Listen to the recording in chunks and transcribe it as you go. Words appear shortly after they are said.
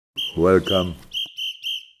welcome.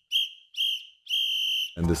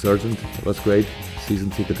 And the sergeant was great, season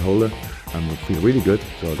ticket holder. I feel really good,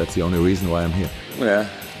 so that's the only reason why I'm here. Yeah,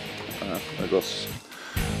 that was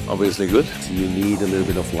obviously good. You need a little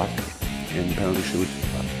bit of luck in penalty shoot.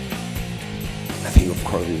 I think, of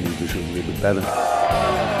course, we need to shoot a little bit better.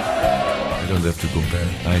 I don't have to compare.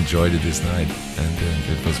 I enjoyed it this night, and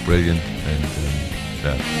it was brilliant. And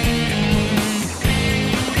yeah.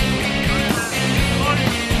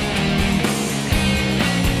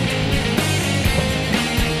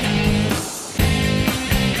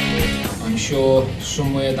 I'm sure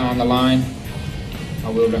somewhere down the line I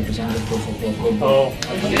will represent Liverpool Football Club.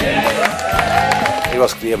 It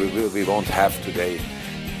was clear we won't have today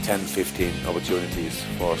 10-15 opportunities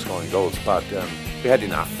for scoring goals, but we had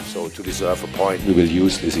enough so to deserve a point. We will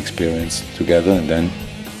use this experience together, and then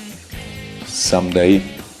someday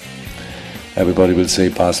everybody will say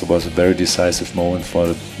Basel was a very decisive moment for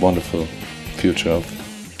the wonderful future of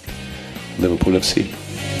Liverpool FC.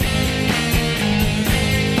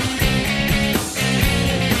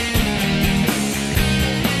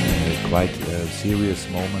 Quite a serious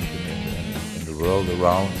moment in the world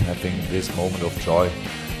around. Having this moment of joy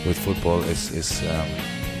with football is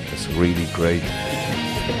really great.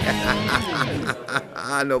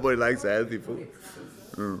 Nobody likes healthy food.